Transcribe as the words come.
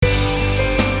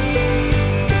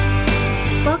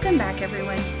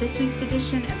this week's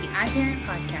edition of the iParent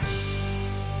Podcast.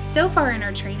 So far in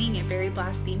our training at Berry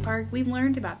Blast Theme Park, we've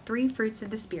learned about 3 fruits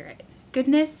of the Spirit: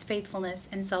 goodness, faithfulness,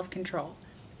 and self-control.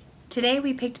 Today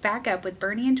we picked back up with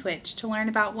Bernie and Twitch to learn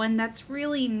about one that's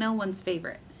really no one's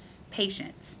favorite: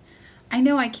 patience. I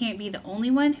know I can't be the only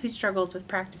one who struggles with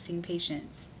practicing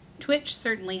patience. Twitch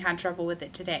certainly had trouble with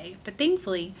it today, but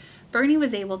thankfully, Bernie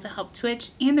was able to help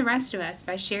Twitch and the rest of us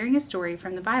by sharing a story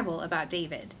from the Bible about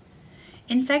David.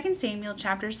 In 2 Samuel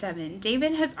chapter 7,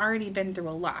 David has already been through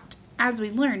a lot, as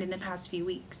we've learned in the past few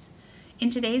weeks. In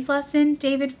today's lesson,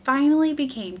 David finally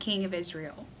became king of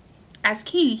Israel. As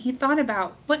king, he thought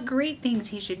about what great things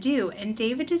he should do, and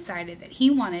David decided that he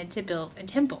wanted to build a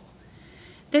temple.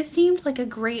 This seemed like a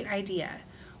great idea.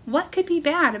 What could be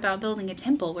bad about building a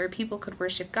temple where people could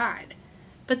worship God?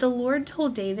 But the Lord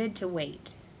told David to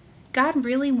wait. God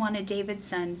really wanted David's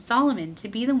son Solomon to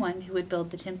be the one who would build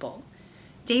the temple.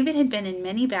 David had been in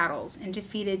many battles and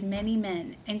defeated many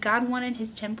men, and God wanted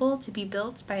his temple to be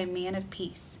built by a man of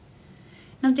peace.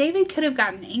 Now David could have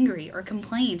gotten angry or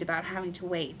complained about having to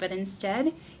wait, but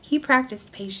instead he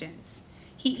practiced patience.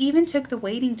 He even took the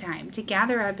waiting time to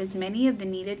gather up as many of the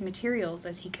needed materials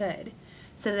as he could,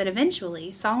 so that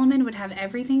eventually Solomon would have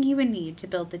everything he would need to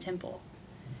build the temple.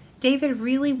 David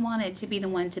really wanted to be the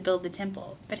one to build the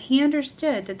temple, but he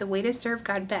understood that the way to serve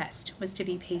God best was to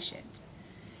be patient.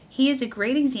 He is a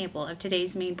great example of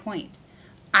today's main point: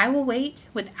 I will wait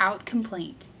without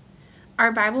complaint.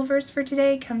 Our Bible verse for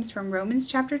today comes from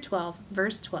Romans chapter 12,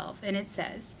 verse 12, and it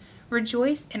says,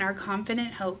 "Rejoice in our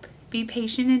confident hope, be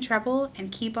patient in trouble,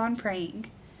 and keep on praying."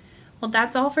 Well,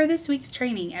 that's all for this week's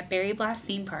training at Berry Blast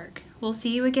Theme Park. We'll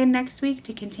see you again next week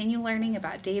to continue learning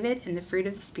about David and the fruit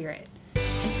of the Spirit.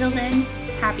 Until then,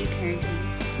 happy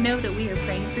parenting. Know that we are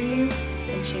praying for you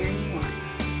and cheering you on.